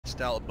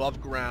hostile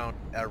above ground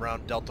at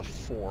around Delta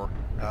 4.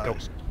 Go.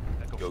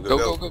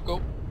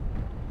 Go.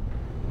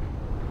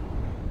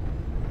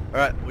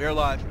 Alright, we are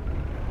live.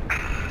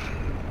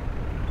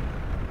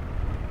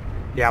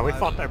 Yeah, we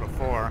fought there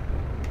before.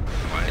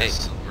 Why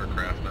is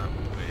Silvercraft not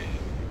moving?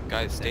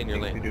 Guys, stay in your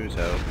lane. do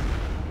so.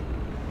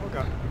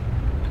 Okay.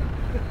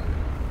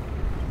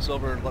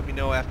 Silver, let me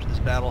know after this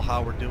battle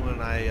how we're doing.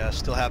 I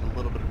still have a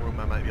little bit of room.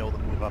 I might be able to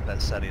move up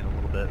that setting a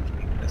little bit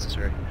if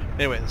necessary.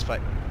 Anyway, let's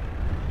fight.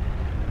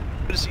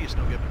 Good to see you,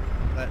 Snowgib.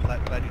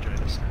 Glad you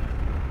joined us.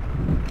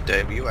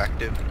 Dave, are you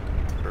active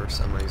for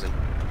some reason?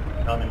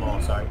 Not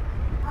anymore, sorry.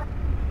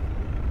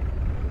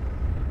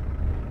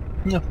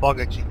 Yeah, fog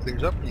actually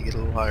clears up when you get a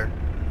little higher.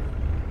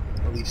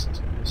 At least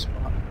in this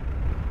spot.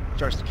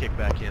 Starts to kick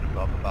back in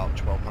above about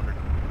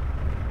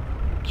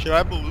 1200. Should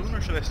I balloon or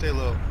should I stay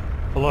low?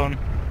 Balloon.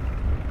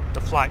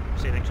 The flight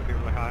ceilings will be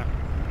really high.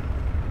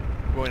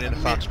 Going into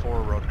Fox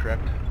 4 road,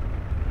 correct?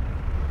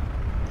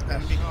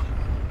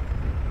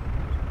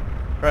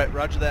 Alright,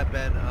 roger that,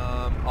 Ben.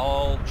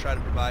 I'll try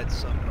to provide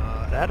some...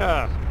 That,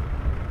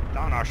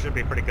 Donar should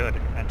be pretty good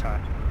anti.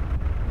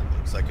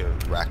 Looks like a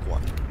rack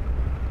one.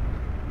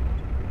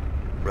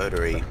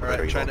 Rotary Alright,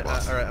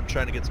 I'm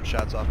trying to get some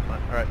shots off.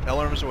 Alright,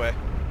 L-arms away.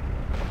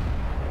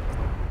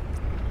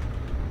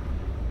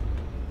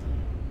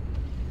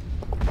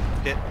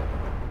 Hit.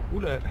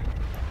 Oula.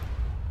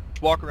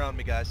 Walk around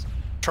me, guys.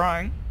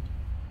 Trying.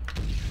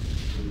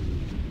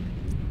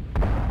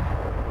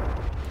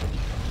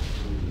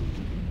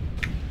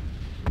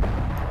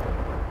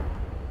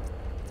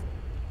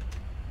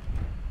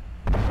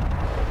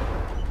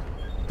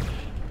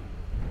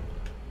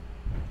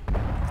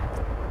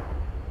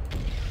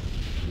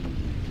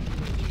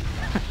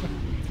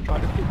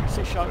 Trying to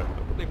PPC shot it,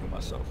 but believe in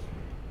myself.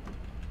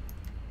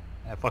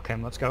 Yeah, fuck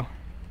him, let's go.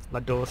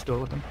 Let Dolus deal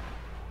with him.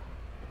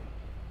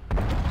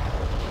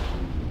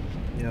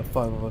 Yeah,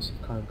 5 of us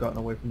have kind of gotten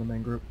away from the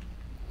main group.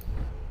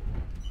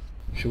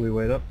 Should we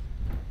wait up?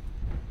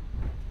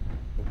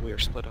 We are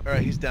split up.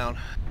 Alright, he's down.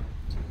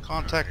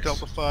 Contact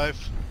Delta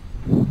 5.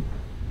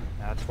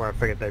 That's where I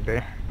figured they'd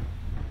be.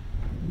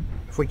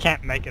 If we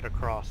can't make it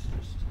across,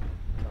 just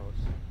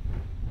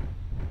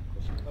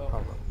tell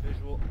us.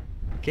 Visual.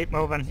 Keep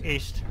moving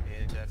east.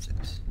 And that's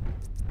it.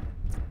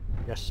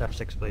 Yes,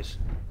 F6 please.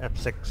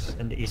 F6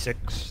 into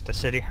E6, the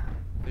city.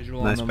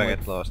 Visual Nice on them.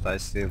 packet lost. I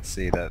still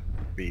see that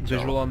beat.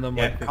 Visual on them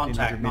Yeah, like 1500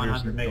 contact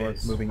meters 900 north,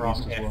 meters moving from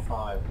east as well.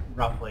 F5,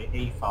 roughly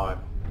E5,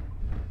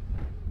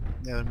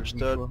 Yeah,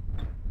 Understood.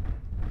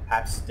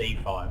 perhaps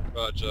D5.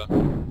 Roger.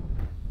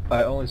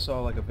 I only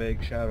saw like a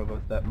vague shadow,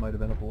 but that might have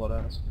been a blood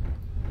ass.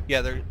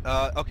 Yeah, they're...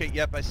 okay,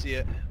 yep, I see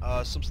it.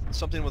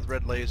 Something with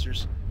red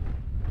lasers.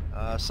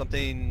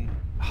 Something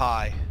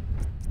high.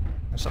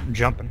 There's something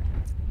jumping.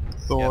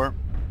 Thor.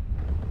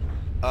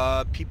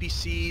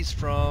 PPCs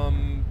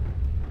from...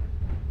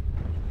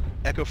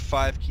 Echo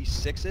 5 key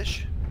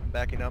 6-ish.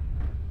 Backing up.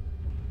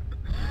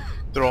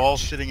 They're all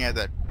sitting at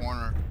that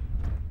corner.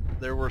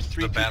 There were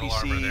 3 The battle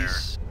armor there.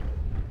 PPCs.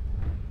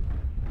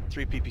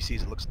 3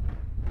 PPCs, it looks like.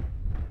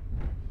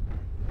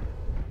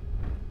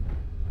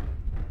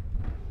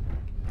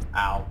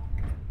 Ow.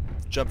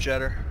 Jump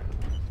jetter.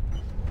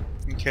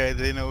 Okay,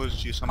 they know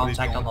it's you. Somebody's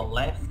Contact on going. the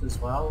left as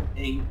well.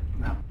 E.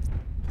 No.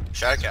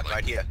 Shadowcat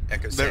right here.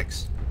 Echo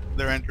 6.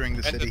 They're entering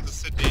the Enter city. the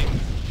city.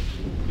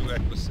 2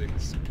 Echo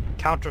 6.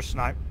 Counter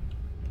snipe.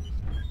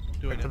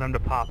 Doing For it. them to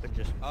pop and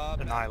just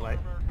annihilate.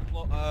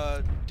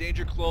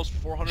 Danger close,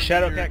 400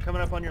 Shadowcat meter. coming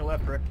up on your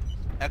left, Rick.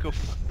 Echo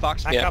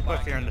Fox Back up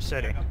if you're in the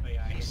city.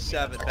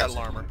 7 battle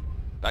armor.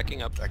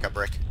 Backing up. Back up,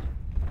 Rick.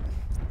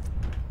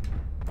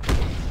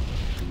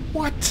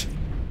 What?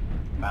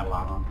 Battle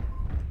armor.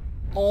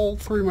 All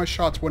 3 of my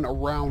shots went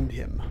around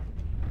him.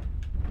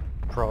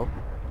 Probe.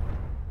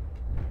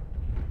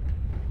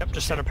 Yep,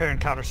 just set up here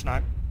and counter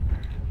snipe.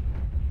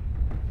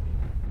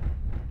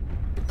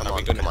 Come Are we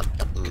on, gonna come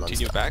on.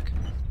 continue back?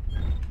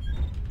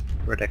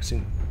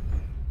 Redexing.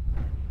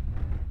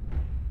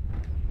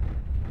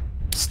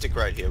 Stick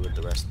right here with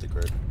the rest of the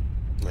group.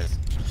 With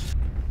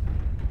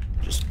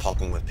just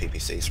popping with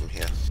PPCs from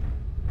here.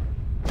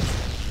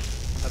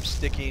 I'm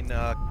sticking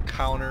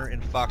counter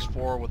in Fox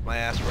 4 with my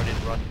ass ready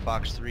to run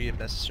Fox 3 if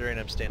necessary, and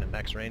I'm staying at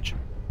max range.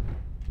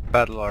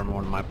 Battle armor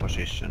on my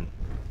position.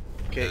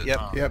 Okay,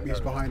 yep. Yep,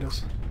 he's behind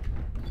us.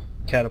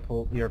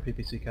 Catapult, your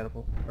PPC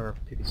catapult, or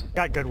PPC.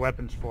 Got good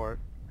weapons for it.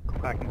 Go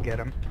back and get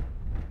him.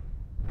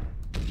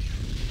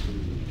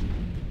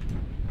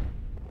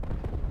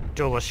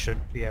 Duelist should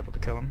be able to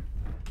kill him.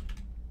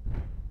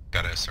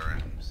 Got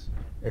SRMs.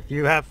 If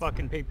you have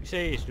fucking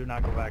PPCs, do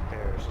not go back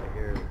there. Stay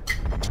here.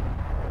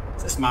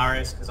 Is this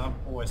Marius? Because I'm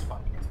always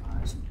fighting against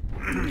Marius.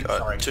 Got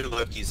Sorry. 2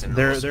 Lokis and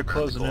They're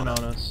closing in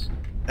on us.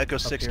 Echo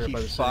 6 here key by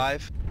the city.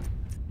 5.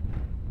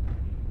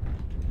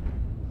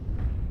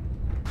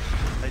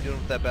 How you doing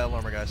with that battle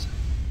armor, guys?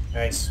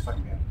 Guys,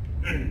 fucking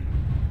go.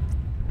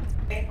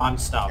 I'm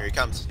stuck. Here he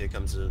comes. Here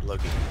comes the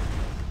Loki.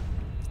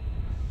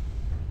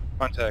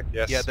 Contact,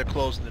 yes. Yeah, they're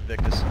closing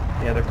Invictus.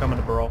 Yeah, they're coming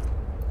to Burl.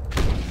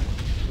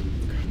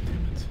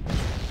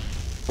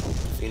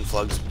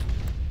 Influgs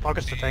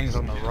Focus the things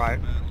on the right.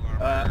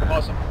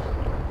 Awesome.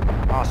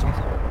 Awesome.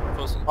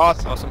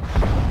 Awesome.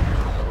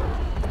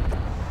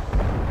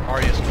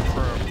 Marius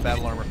confirmed.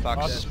 Battle armor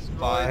Fox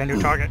 5. And new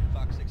target.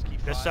 Fox 6 key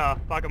 5. This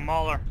fucking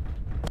Mauler.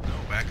 No,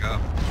 back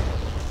up.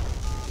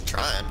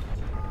 Trying.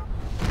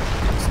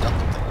 Stuck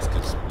with things,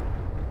 cause...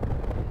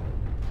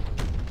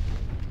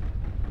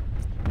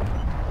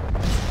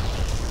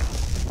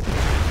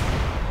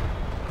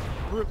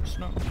 Whoops,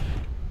 no.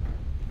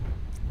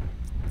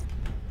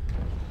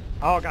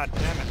 Oh god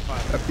damn it, fire.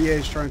 That BA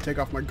is trying to take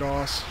off my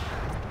Gauss.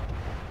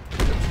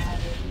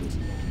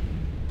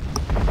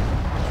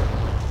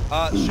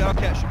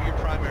 Shadowcat should be your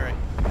primary.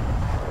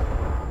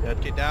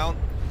 Okay, down.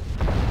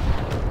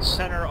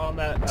 Center on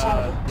that,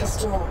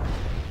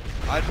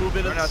 I'd move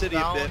into Turn the us city a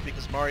down. bit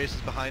because Marius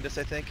is behind us,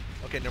 I think.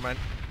 Okay, never mind.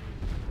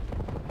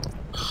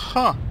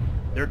 Huh.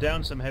 They're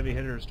down some heavy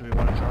hitters. Do we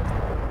want to charge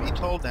them?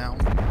 VTOL down.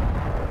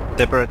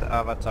 Separate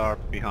avatar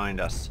behind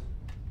us.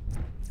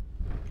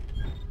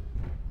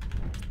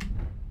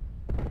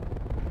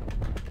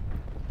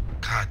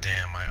 God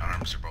damn, my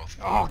arms are both.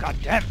 Oh god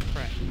damn it,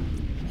 Frank.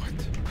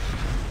 What?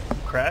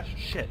 Crash?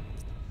 Shit.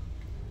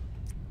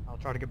 I'll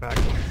try to get back.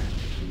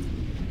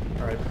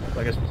 Alright,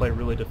 I guess play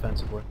really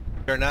defensively.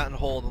 They're not in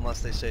hold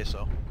unless they say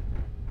so.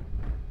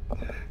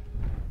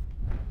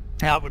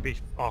 Yeah, it would be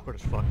awkward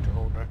as fuck to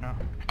hold right now.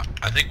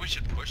 I think we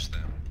should push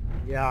them.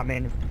 Yeah, I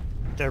mean,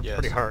 they're Yes.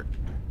 pretty hurt.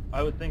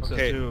 I would think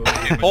Okay. so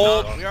too.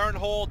 Hold! We are in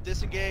hold.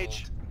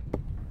 Disengage.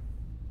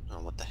 Oh,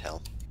 what the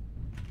hell?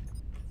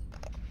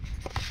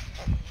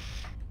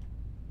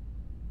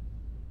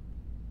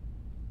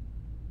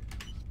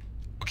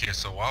 Okay,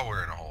 so while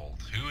we're in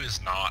hold, who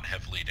is not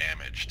heavily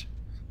damaged?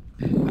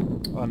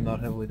 I'm not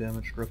heavily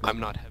damaged. Rick. I'm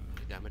not heavily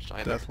damaged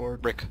either.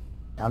 Deathlord. Rick.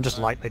 I'm just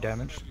lightly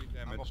damaged.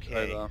 I'm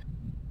okay.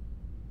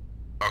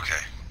 Okay,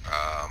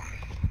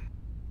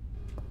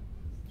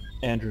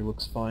 Andrew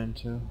looks fine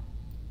too.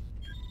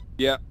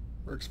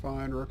 Rook's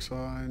fine,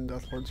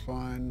 Deathlord's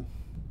fine.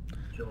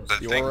 I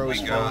The think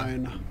Oro's we got...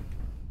 fine.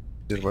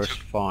 Silver's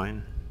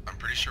fine. I'm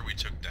pretty sure we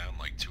took down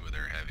like 2 of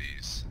their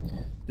heavies.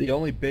 The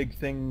only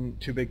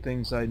two big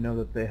things I know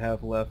that they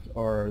have left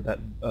are that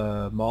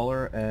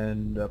Mauler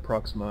and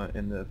Proxima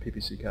in the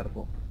PPC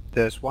catapult.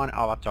 There's one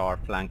avatar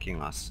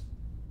flanking us.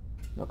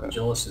 Okay.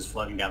 Julius is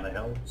floating down the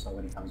hill, so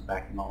when he comes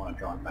back, you might want to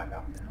draw him back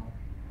up the hill.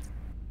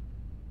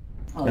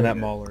 Oh, And that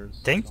good. Mauler's...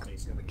 Think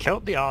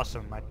killed the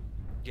awesome. I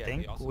Yeah,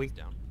 think the awesome we is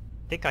down.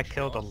 think I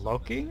killed a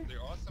Loki.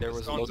 There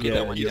was a Yeah, Loki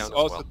that went he's down as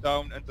also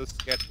well. down and the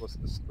scat was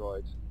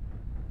destroyed.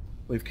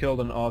 We've killed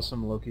an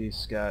awesome Loki,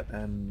 Scat,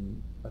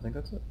 and I think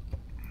that's it.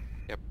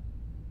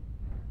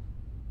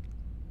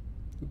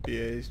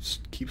 BA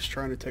keeps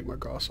trying to take my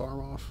Gauss arm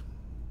off.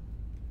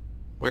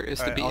 Where is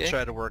the Alright, BA? I'll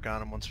try to work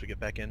on him once we get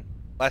back in.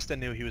 Last I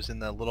knew he was in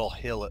the little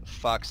hill at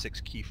Fox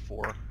 6 key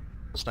 4.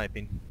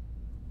 Sniping.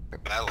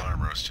 Battle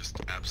armor is just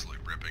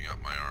absolutely ripping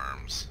up my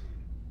arms.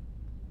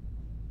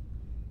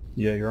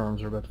 Yeah, your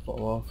arms are about to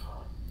fall off.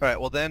 Alright,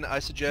 well then I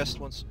suggest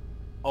once...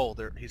 Oh,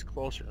 he's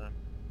closer then.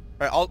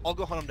 Alright, I'll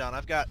go hunt him down.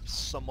 I've got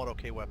somewhat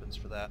okay weapons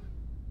for that.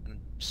 And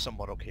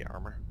somewhat okay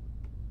armor.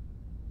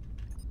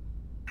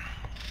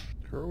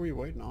 Who are we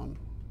waiting on?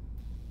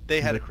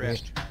 They had a Rick crash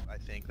West. too, I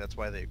think. That's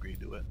why they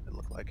agreed to it, it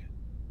looked like.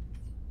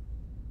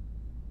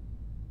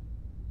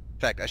 In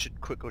fact, I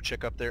should quick go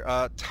check up there.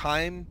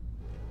 Time,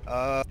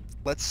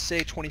 let's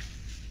say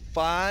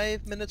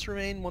 25 minutes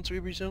remain once we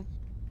resume.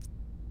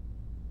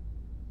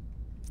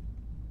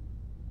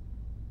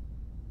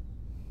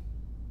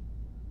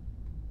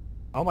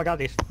 Oh my god,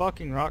 these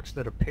fucking rocks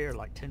that appear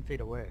like 10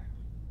 feet away.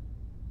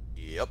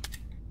 Yep.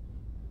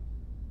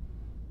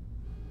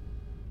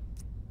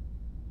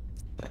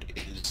 That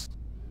is...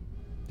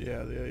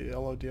 Yeah, the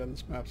LOD on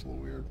this map's a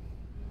little weird.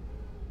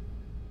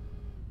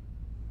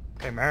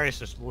 Okay,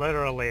 Marius is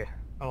literally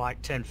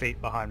like 10 feet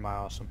behind my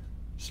awesome.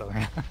 So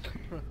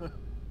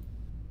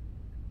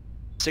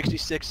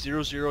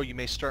 6600, you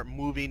may start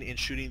moving and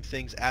shooting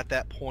things at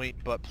that point,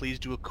 but please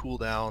do a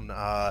cooldown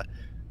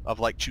of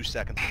like 2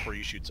 seconds before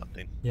you shoot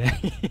something. yeah.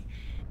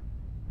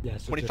 Yeah,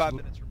 so 25 just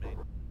minutes remain.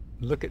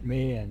 look at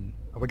me and...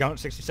 Are we going at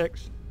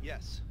 66?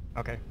 Yes.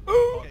 Okay.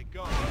 Okay,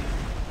 go.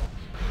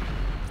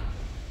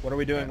 What are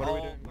we doing? What are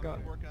we doing? We're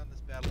gonna work on this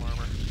battle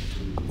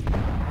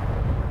armor.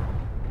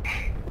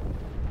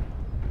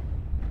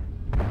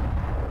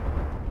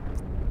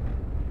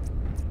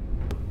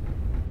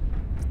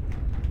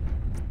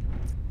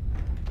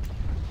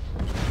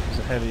 There's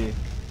a heavy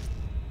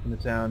in the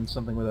town,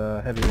 something with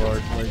a heavy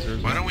large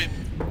lasers. Why don't we...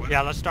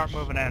 Yeah, let's start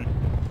moving in.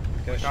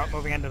 Start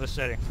moving into the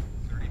city.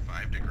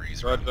 35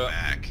 degrees right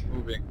back.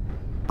 Moving.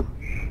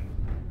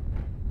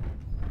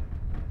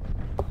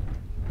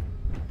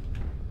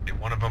 Okay,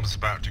 one of them's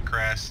about to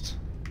crest.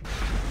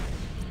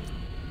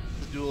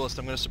 The duelist,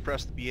 I'm gonna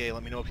suppress the BA.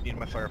 Let me know if you need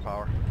my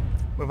firepower.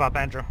 Move up,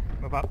 Andrew.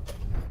 Move up.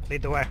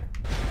 Lead the way.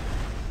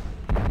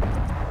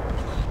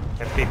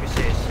 Have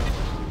PPCs.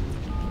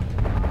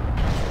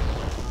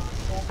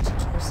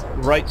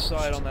 Right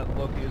side on that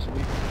Loki is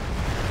weak.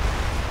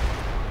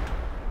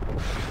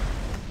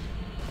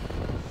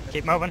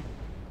 Keep moving.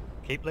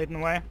 Keep leading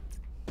the way.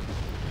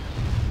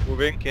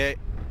 Moving. Okay,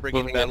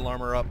 bringing Moving battle in.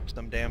 armor up,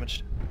 some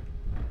damaged.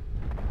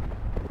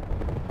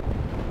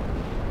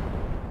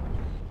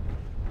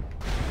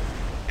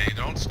 Hey,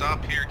 don't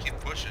stop here. Keep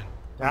pushing.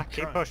 Yeah,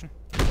 keep pushing.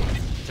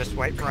 Just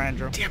wait for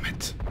Andrew. Damn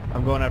it.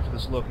 I'm going after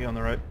this Loki on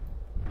the right.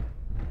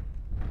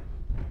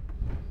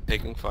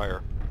 Taking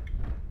fire.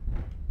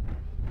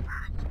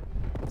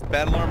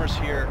 Battle armor's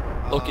here.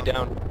 Loki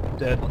down.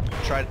 Dead.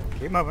 Try.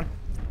 Keep moving.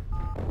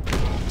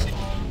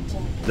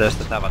 There's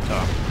the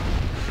avatar.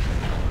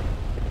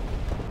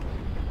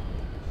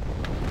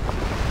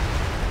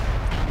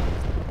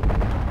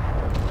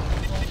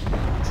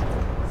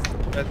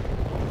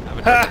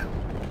 Ha!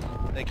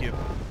 Thank you.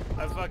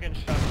 I fucking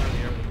shot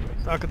earlier.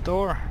 Fucking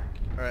Thor.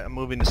 Alright, I'm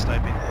moving to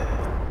sniping.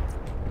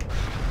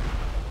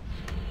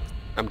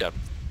 I'm down.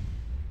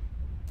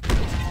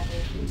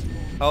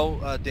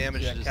 How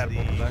damaged is the...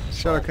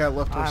 Shadowcat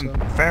left us I'm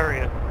though.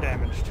 very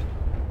damaged.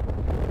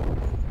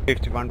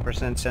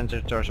 51% center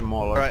towards a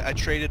mauler. Alright, I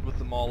traded with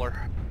the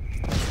Mauler.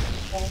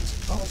 Oh,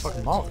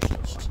 fucking Mauler.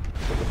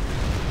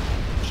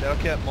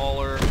 Shadowcat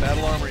Mauler,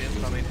 battle armor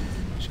incoming.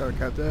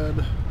 Shadowcat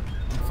dead.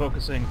 I'm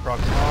focusing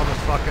proximity. Oh, the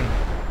fucking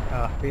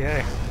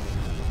BA.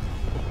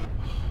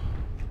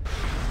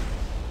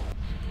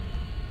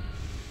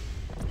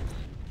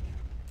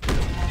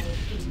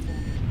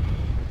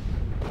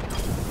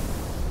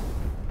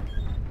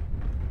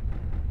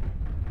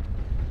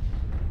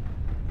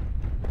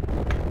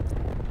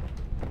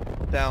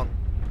 Down.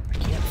 I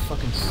can't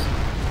fucking see.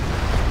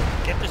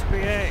 Get this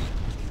BA.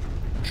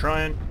 I'm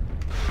trying.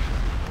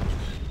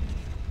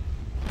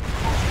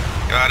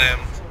 Got him.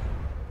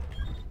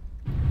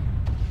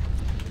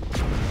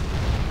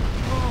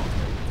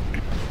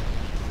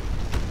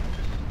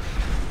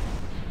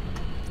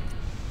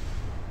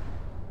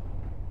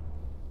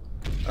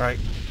 Alright.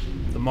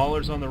 The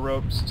Mauler's on the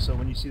ropes, so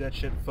when you see that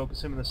shit,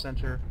 focus him in the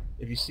center.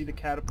 If you see the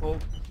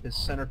catapult, his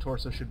center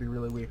torso should be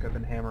really weak. I've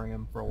been hammering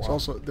him for a while.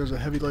 There's a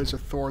heavy laser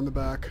Thor in the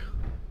back.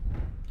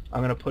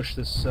 I'm gonna push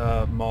this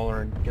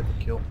Mauler and get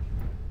the kill.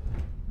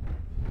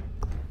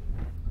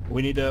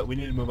 We need to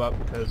move up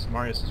because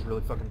Marius is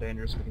really fucking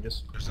dangerous. We can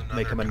just There's another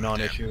make him a booth,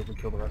 non-issue if we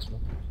kill the rest of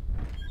them.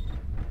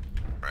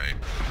 Right.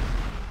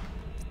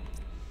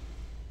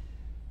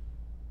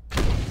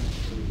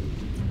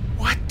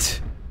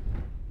 What?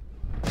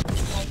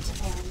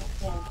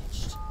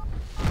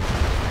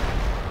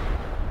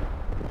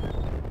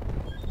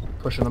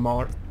 Pushing the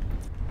Mauler.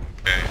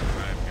 Okay,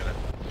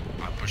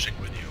 I'm pushing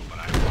with you, but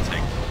I will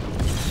take...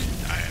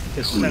 I have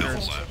His no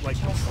center's health left. like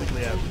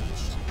completely out.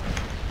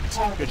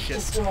 Good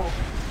shit.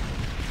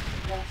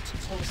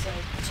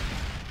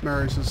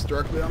 Marius is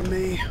directly on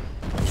me.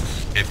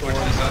 Okay, push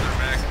this other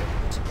mech.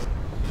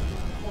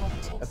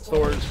 That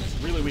Thor's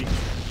really weak.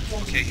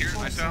 Okay, here,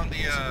 I found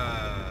the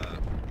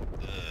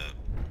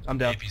I'm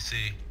down. APC.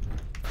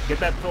 Get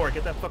that Thor.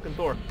 Get that fucking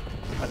Thor.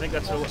 I think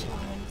that's who.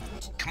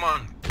 Come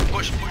on,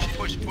 push, push,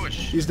 push, push.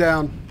 He's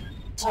down.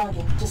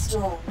 Target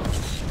destroyed.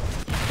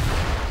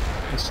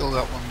 I still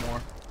got one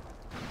more.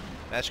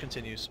 Match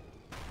continues.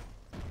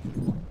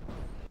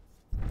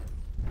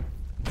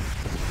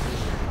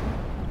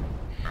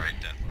 Alright,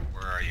 Deathlord,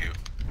 where are you?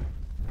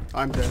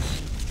 I'm dead.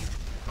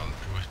 Oh,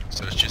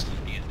 so it's just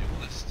me and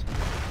Duelist.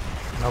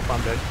 Nope,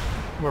 I'm dead.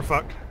 We're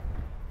fucked.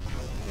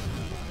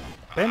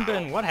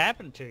 Ben, what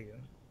happened to you?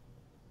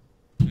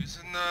 Who's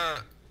in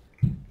the...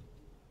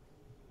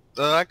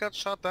 I got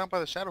shot down by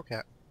the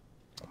Shadowcat.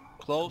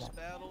 Close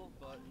battle,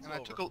 but it's And I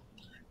over. took a...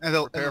 And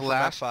the Prepare for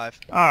last, Mach 5.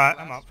 Alright,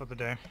 I'm out for the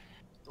day.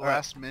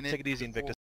 last minute... Take it easy, Invictus.